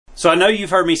So I know you've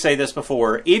heard me say this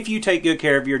before. If you take good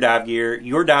care of your dive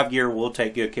gear will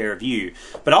take good care of you.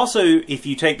 But also, if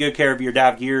you take good care of your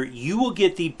dive gear, you will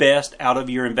get the best out of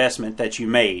your investment that you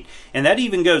made. And that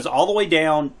even goes all the way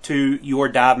down to your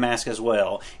dive mask as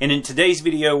well. And in today's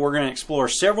video, we're going to explore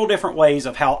several different ways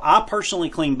of how I personally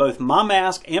clean both my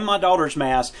mask and my daughter's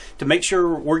mask to make sure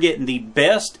we're getting the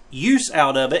best use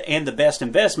out of it and the best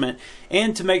investment,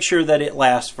 and to make sure that it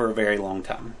lasts for a very long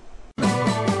time.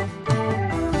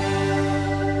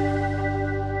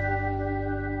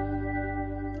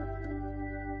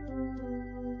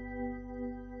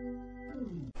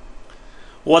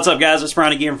 What's up, guys? It's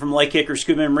Bryan again from Lake Hickory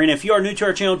Scuba and Marina. If you are new to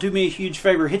our channel, do me a huge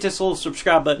favor, hit this little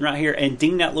subscribe button right here and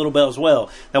ding that little bell as well.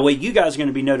 That way you guys are going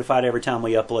to be notified every time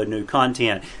we upload new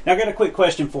content. Now, I got a quick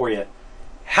question for you.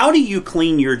 How do you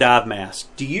clean your dive mask?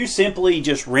 Do you simply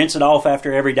just rinse it off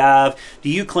after every dive? Do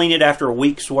you clean it after a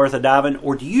week's worth of diving?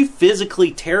 Or do you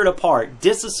physically tear it apart,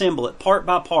 disassemble it part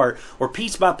by part or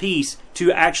piece by piece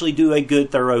to actually do a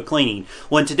good thorough cleaning?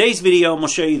 Well, in today's video, I'm going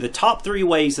to show you the top 3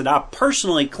 ways that I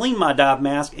personally clean my dive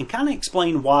mask and kind of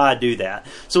explain why I do that.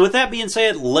 So with that being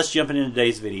said, let's jump into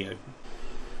today's video.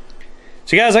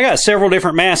 So guys, I got several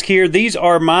different masks here. These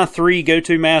are my 3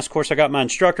 go-to masks. Of course, I got my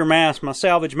instructor mask, my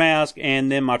salvage mask,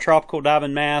 and then my tropical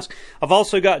diving mask. I've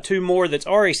also got 2 more that's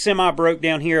already semi-broke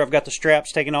down here. I've got the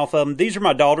straps taken off of them. These are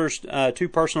my daughter's 2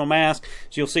 personal masks,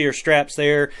 so you'll see her straps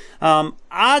there.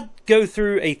 I go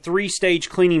through a 3-stage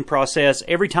cleaning process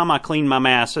every time I clean my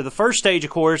mask. So the first stage, of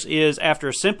course, is after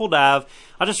a simple dive,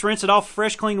 I just rinse it off with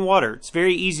fresh, clean water. It's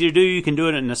very easy to do. You can do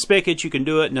it in a spigot. You can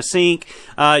do it in a sink.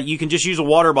 You can just use a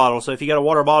water bottle. So if you got a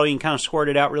water bottle, you can kind of squirt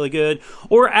it out really good.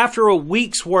 Or after a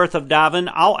week's worth of diving,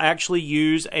 I'll actually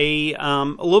use a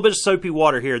little bit of soapy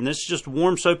water here. And this is just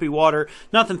warm soapy water.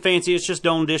 Nothing fancy. It's just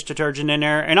Dawn dish detergent in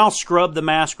there. And I'll scrub the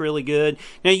mask really good.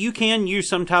 Now, you can use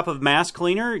some type of mask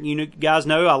cleaner. You guys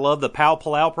know I love the Pal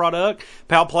Palau product.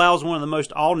 Pal Palau is one of the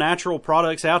most all-natural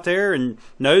products out there. And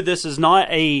no, this is not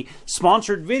a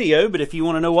sponsored video, but if you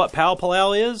want to know what Pal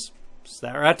Palau is, it's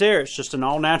that right there. It's just an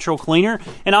all-natural cleaner,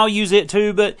 and I'll use it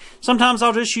too, but sometimes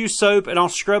I'll just use soap and I'll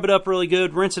scrub it up really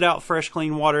good, rinse it out with fresh,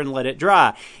 clean water, and let it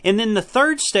dry. And then the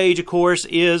third stage, of course,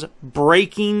 is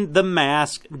breaking the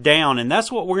mask down, and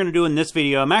that's what we're going to do in this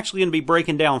video. I'm actually going to be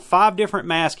breaking down 5 different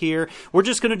masks here. We're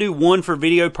just going to do one for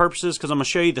video purposes because I'm going to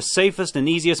show you the safest and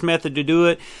easiest method to do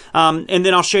it, and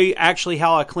then I'll show you actually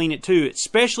how I clean it too,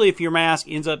 especially if your mask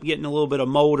ends up getting a little bit of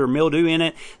mold or mildew in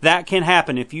it. That can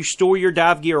happen. If you store your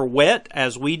dive gear wet,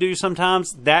 as we do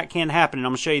sometimes, that can happen, and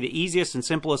I'm going to show you the easiest and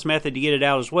simplest method to get it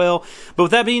out as well. But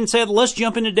with that being said, let's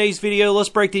jump into today's video. Let's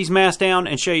break these masks down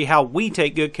and show you how we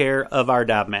take good care of our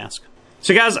dive mask.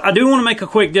 So guys, I do want to make a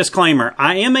quick disclaimer.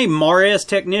 I am a Mares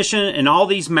technician, and all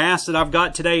these masks that I've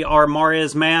got today are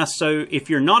Mares masks. So if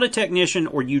you're not a technician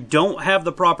or you don't have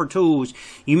the proper tools,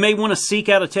 you may want to seek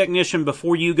out a technician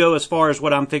before you go as far as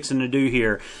what I'm fixing to do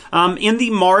here. In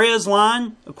the Mares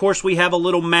line, of course, we have a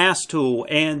little mask tool.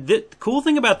 And the cool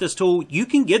thing about this tool, you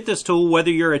can get this tool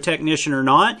whether you're a technician or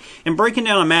not. And breaking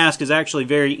down a mask is actually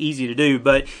very easy to do.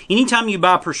 But anytime you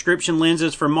buy prescription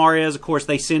lenses from Mares, of course,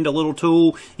 they send a little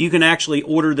tool. You can actually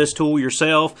order this tool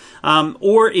yourself,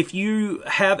 or if you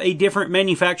have a different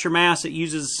manufacturer mask that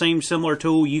uses the same similar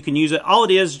tool, you can use it. All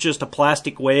it is just a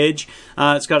plastic wedge.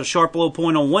 It's got a sharp little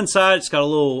point on one side, it's got a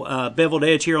little beveled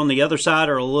edge here on the other side,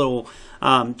 or a little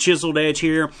chiseled edge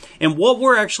here. And what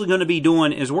we're actually going to be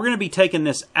doing is we're going to be taking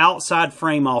this outside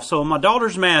frame off. So in my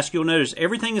daughter's mask, you'll notice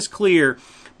everything is clear,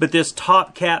 but this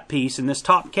top cap piece, and this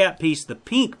top cap piece, the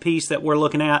pink piece that we're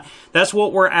looking at, that's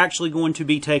what we're actually going to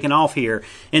be taking off here.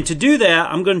 And to do that,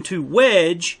 I'm going to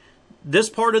wedge this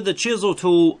part of the chisel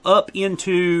tool up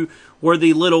into where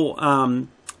the little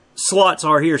slots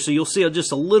are here. So you'll see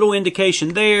just a little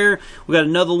indication there. We got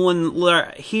another one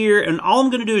right here, and all I'm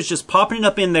going to do is just popping it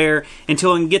up in there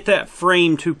until I can get that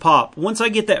frame to pop. Once I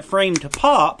get that frame to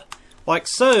pop, like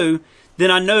so,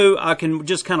 then I know I can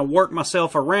just kind of work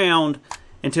myself around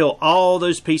until all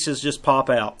those pieces just pop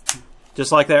out.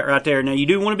 Just like that right there. Now, you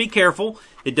do want to be careful.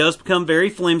 It does become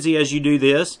very flimsy as you do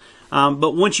this.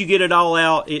 But once you get it all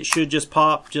out, it should just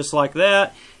pop just like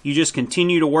that. You just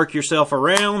continue to work yourself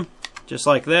around just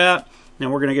like that. Now,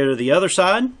 we're going to go to the other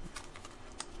side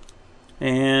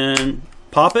and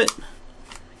pop it.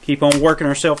 Keep on working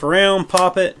ourselves around.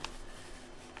 Pop it.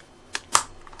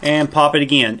 And pop it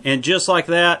again. And just like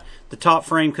that, the top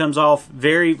frame comes off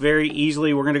very, very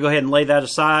easily. We're going to go ahead and lay that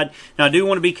aside. Now, I do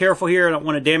want to be careful here. I don't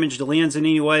want to damage the lens in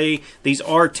any way. These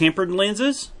are tempered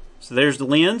lenses. So there's the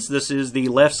lens. This is the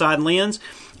left side lens.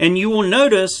 And you will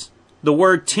notice the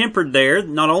word tempered there,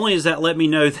 not only does that let me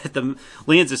know that the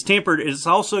lens is tempered, it's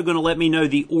also going to let me know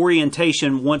the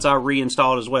orientation once I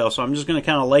reinstall it as well. So I'm just going to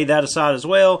kind of lay that aside as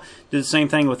well. Do the same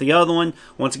thing with the other one.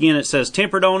 Once again, it says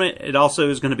tempered on it. It also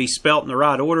is going to be spelt in the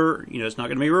right order. You know, it's not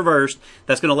going to be reversed.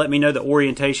 That's going to let me know the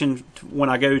orientation when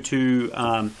I go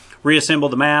to reassemble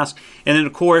the mask. And then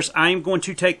of course I am going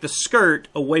to take the skirt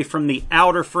away from the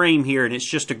outer frame here, and it's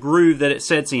just a groove that it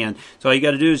sets in. So all you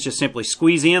got to do is just simply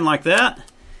squeeze in like that,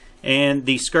 and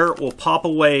the skirt will pop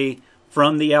away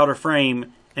from the outer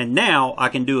frame, and now I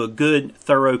can do a good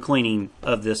thorough cleaning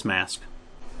of this mask.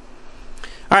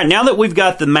 Alright, now that we've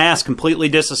got the mask completely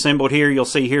disassembled here, you'll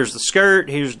see here's the skirt,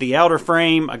 here's the outer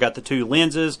frame, I got the two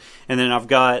lenses, and then I've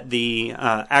got the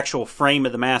actual frame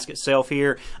of the mask itself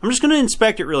here. I'm just going to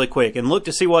inspect it really quick and look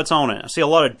to see what's on it. I see a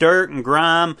lot of dirt and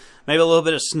grime, maybe a little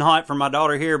bit of snot from my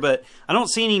daughter here, but I don't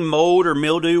see any mold or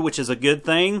mildew, which is a good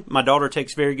thing. My daughter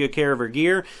takes very good care of her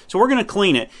gear, so we're going to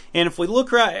clean it. And if we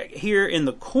look right here in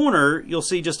the corner, you'll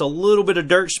see just a little bit of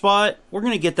dirt spot. We're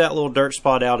going to get that little dirt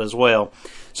spot out as well.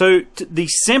 So the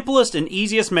simplest and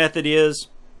easiest method is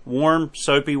warm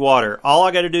soapy water. All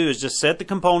I got to do is just set the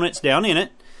components down in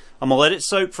it. I'm going to let it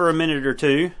soak for a minute or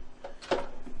two,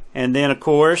 and then of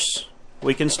course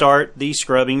we can start the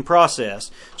scrubbing process.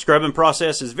 Scrubbing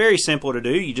process is very simple to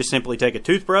do. You just simply take a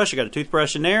toothbrush, you got a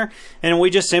toothbrush in there, and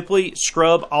we just simply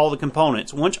scrub all the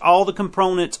components. Once all the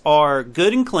components are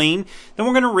good and clean, then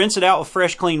we're going to rinse it out with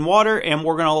fresh clean water, and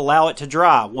we're going to allow it to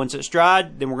dry. Once it's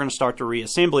dried, then we're going to start the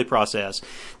reassembly process.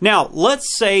 Now,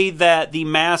 let's say that the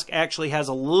mask actually has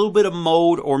a little bit of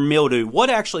mold or mildew.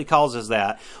 What actually causes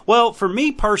that? Well, for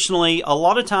me personally, a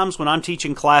lot of times when I'm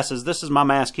teaching classes, this is my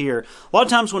mask here, a lot of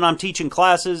times when I'm teaching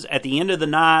classes, at the end of the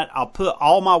night, I'll put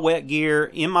all my wet gear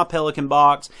in my Pelican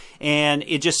box, and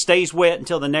it just stays wet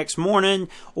until the next morning,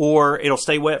 or it'll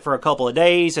stay wet for a couple of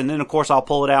days, and then of course I'll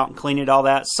pull it out and clean it, all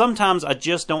that. Sometimes I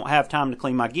just don't have time to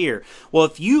clean my gear. Well,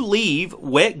 if you leave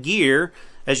wet gear,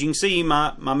 as you can see,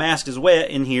 my mask is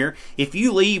wet in here. If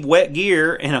you leave wet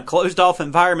gear in a closed off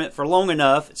environment for long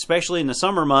enough, especially in the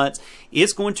summer months,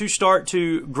 it's going to start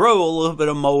to grow a little bit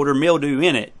of mold or mildew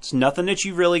in it. It's nothing that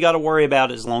you really got to worry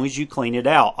about as long as you clean it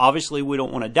out. Obviously, we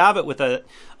don't want to dive it with it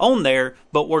on there,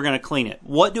 but we're going to clean it.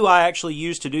 What do I actually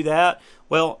use to do that?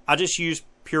 Well, I just use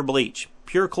pure bleach.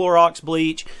 Pure Clorox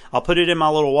bleach. I'll put it in my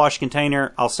little wash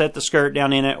container. I'll set the skirt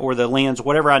down in it, or the lens,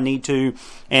 whatever I need to,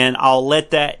 and I'll let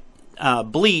that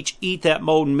bleach eat that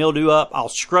mold and mildew up. I'll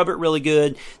scrub it really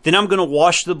good. Then I'm going to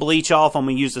wash the bleach off. I'm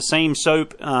going to use the same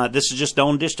soap. This is just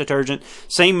Dawn dish detergent.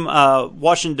 Same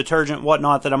washing detergent,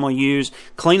 whatnot, that I'm going to use.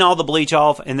 Clean all the bleach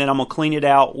off, and then I'm going to clean it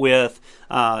out with,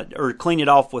 or clean it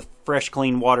off with fresh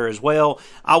clean water as well.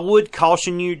 I would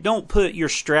caution you, don't put your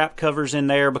strap covers in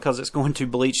there because it's going to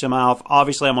bleach them off.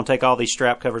 Obviously, I'm going to take all these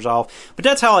strap covers off, but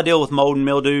that's how I deal with mold and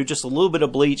mildew. Just a little bit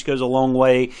of bleach goes a long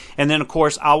way. And then of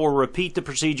course I will repeat the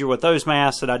procedure with those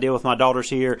masks that I deal with my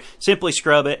daughters here. Simply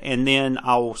scrub it, and then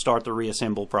I will start the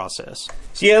reassemble process.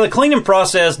 So yeah, the cleaning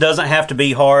process doesn't have to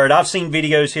be hard. I've seen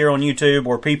videos here on YouTube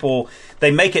where people, they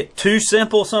make it too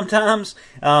simple sometimes,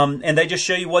 and they just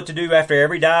show you what to do after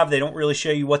every dive. They don't really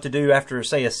show you what to do after,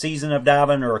 say, a season of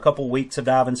diving or a couple weeks of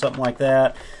diving, something like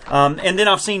that. And then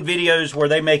I've seen videos where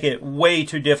they make it way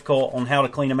too difficult on how to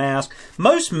clean a mask.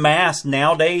 Most masks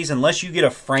nowadays, unless you get a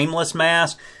frameless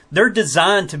mask, they're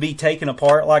designed to be taken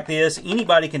apart like this.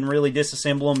 Anybody can really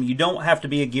disassemble them. You don't have to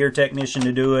be a gear technician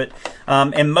to do it.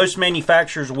 And most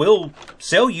manufacturers will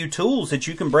sell you tools that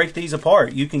you can break these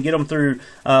apart. You can get them through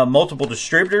multiple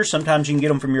distributors. Sometimes you can get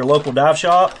them from your local dive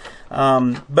shop.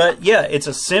 But yeah, it's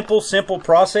a simple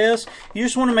process. You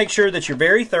just want to make sure that you're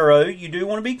very thorough. You do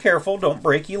want to be careful. Don't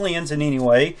break your lens in any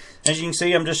way. As you can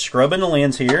see, I'm just scrubbing the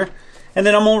lens here. And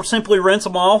then I'm going to simply rinse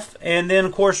them off, and then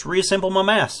of course reassemble my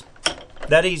mask.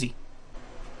 That easy.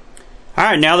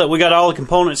 Alright, now that we got all the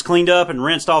components cleaned up and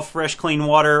rinsed off fresh clean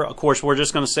water, of course we're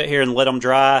just going to sit here and let them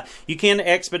dry. You can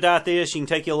expedite this. You can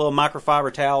take you a little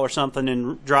microfiber towel or something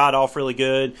and dry it off really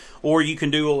good. Or you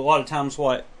can do a lot of times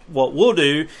what we'll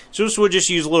do, so we'll just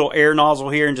use a little air nozzle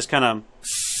here and just kind of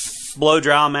blow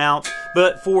dry them out.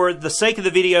 But for the sake of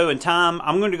the video and time,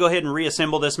 I'm going to go ahead and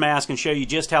reassemble this mask and show you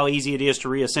just how easy it is to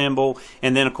reassemble.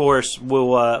 And then of course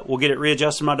we'll get it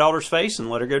readjusted in my daughter's face and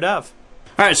let her go dive.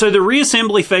 Alright, so the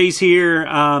reassembly phase here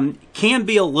can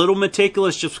be a little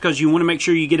meticulous just because you want to make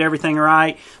sure you get everything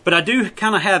right. But I do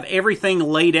kind of have everything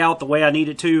laid out the way I need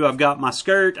it to. I've got my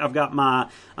skirt, I've got my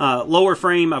lower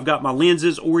frame, I've got my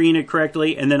lenses oriented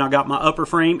correctly, and then I got my upper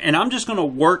frame. And I'm just going to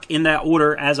work in that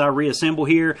order as I reassemble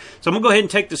here. So I'm going to go ahead and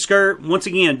take the skirt, once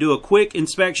again, do a quick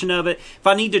inspection of it. If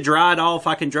I need to dry it off,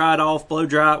 I can dry it off, blow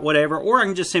dry it, whatever. Or I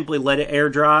can just simply let it air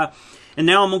dry. And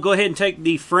now I'm going to go ahead and take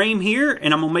the frame here,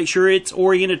 and I'm going to make sure it's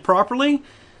oriented properly.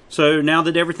 So now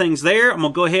that everything's there, I'm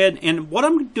going to go ahead, and what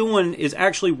I'm doing is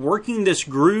actually working this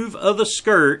groove of the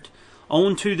skirt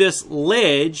onto this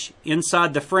ledge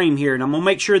inside the frame here, and I'm going to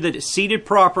make sure that it's seated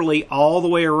properly all the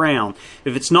way around.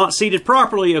 If it's not seated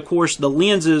properly, of course, the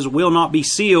lenses will not be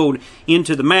sealed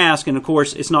into the mask, and of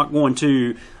course, it's not going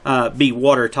to be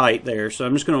watertight there. So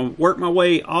I'm just going to work my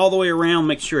way all the way around,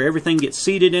 make sure everything gets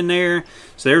seated in there.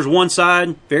 So there's one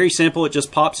side, very simple, it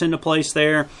just pops into place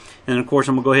there. And of course,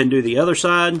 I'm going to go ahead and do the other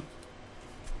side.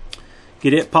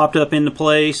 Get it popped up into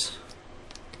place.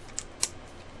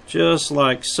 Just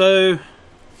like so.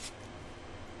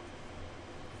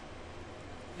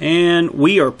 And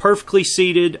we are perfectly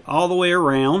seated all the way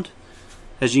around.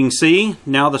 As you can see,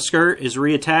 now the skirt is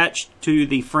reattached to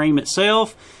the frame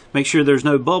itself. Make sure there's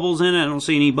no bubbles in it. I don't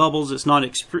see any bubbles. It's not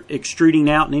extruding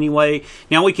out in any way.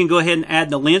 Now we can go ahead and add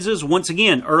the lenses. Once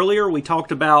again, earlier we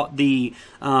talked about the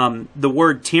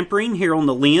word tempering here on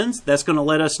the lens. That's going to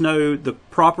let us know the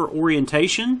proper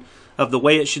orientation of the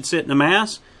way it should sit in the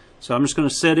mask. So I'm just going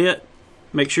to set it,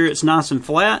 make sure it's nice and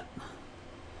flat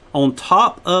on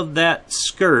top of that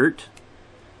skirt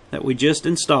that we just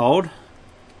installed,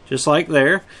 just like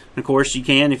there. And of course, you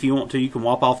can, if you want to, you can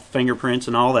wipe off the fingerprints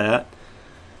and all that.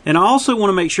 And I also want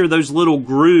to make sure those little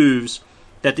grooves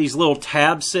that these little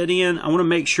tabs set in, I want to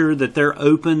make sure that they're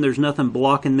open. There's nothing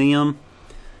blocking them.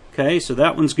 Okay, so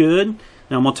that one's good.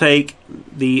 Now I'm going to take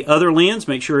the other lens,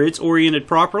 make sure it's oriented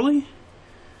properly,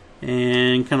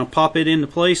 and kind of pop it into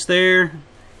place there.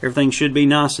 Everything should be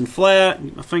nice and flat.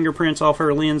 Get my fingerprints off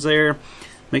her lens there.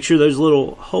 Make sure those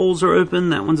little holes are open.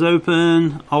 That one's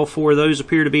open. All four of those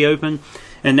appear to be open.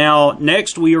 And now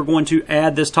next we are going to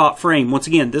add this top frame. Once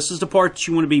again, this is the part that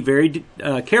you want to be very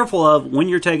careful of when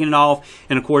you're taking it off,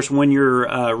 and of course when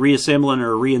you're reassembling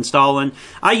or reinstalling.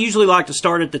 I usually like to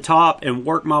start at the top and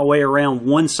work my way around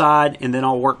one side, and then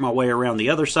I'll work my way around the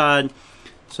other side.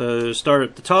 So start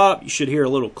at the top. You should hear a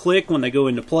little click when they go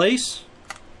into place.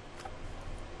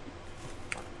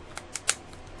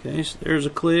 Okay, so there's a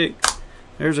click.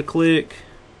 There's a click.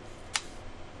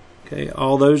 Okay,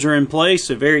 all those are in place,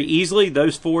 so very easily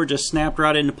those four just snapped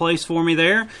right into place for me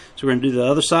there. So we're going to do the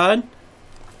other side.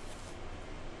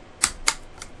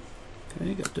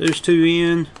 Okay, got those two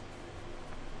in.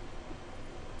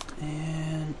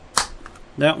 And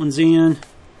that one's in.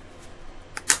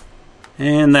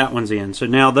 And that one's in. So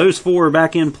now those four are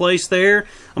back in place there.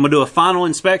 I'm going to do a final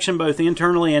inspection both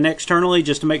internally and externally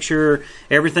just to make sure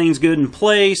everything's good in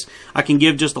place. I can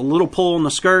give just a little pull on the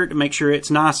skirt to make sure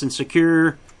it's nice and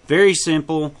secure. Very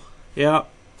simple. Yep,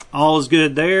 all is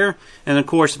good there. And of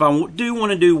course, if I do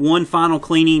want to do one final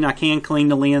cleaning, I can clean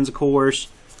the lens, of course,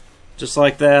 just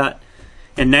like that.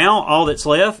 And now all that's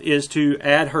left is to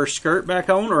add her skirt back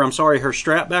on, or I'm sorry, her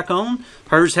strap back on.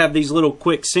 Hers have these little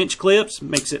quick cinch clips.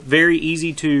 Makes it very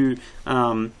easy to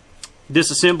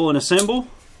disassemble and assemble.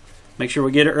 Make sure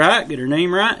we get it right, get her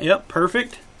name right. Yep,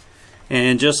 perfect.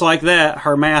 And just like that,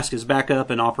 her mask is back up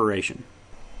in operation.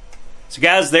 So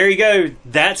guys, there you go.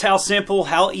 That's how simple,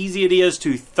 how easy it is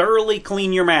to thoroughly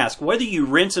clean your mask. Whether you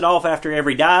rinse it off after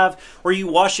every dive, or you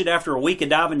wash it after a week of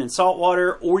diving in salt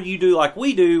water, or you do like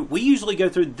we do, we usually go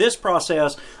through this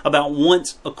process about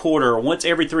once a quarter or once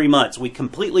every 3 months. We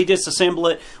completely disassemble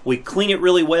it, we clean it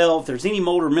really well. If there's any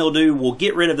mold or mildew, we'll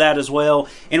get rid of that as well.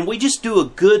 And we just do a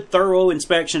good thorough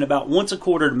inspection about once a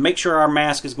quarter to make sure our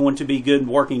mask is going to be good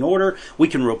and working order. We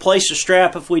can replace the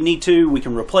strap if we need to. We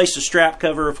can replace the strap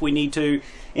cover if we need to.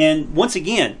 And once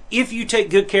again, if you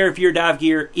take good care of your dive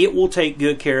gear, it will take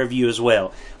good care of you as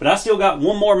well. But I still got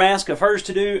one more mask of hers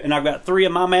to do, and I've got 3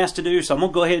 of my masks to do, so I'm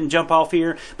going to go ahead and jump off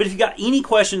here. But if you got any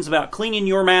questions about cleaning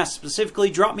your mask specifically,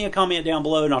 drop me a comment down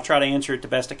below, and I'll try to answer it the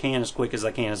best I can, as quick as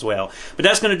I can as well. But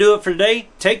that's going to do it for today.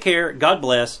 Take care, God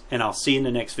bless, and I'll see you in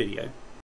the next video.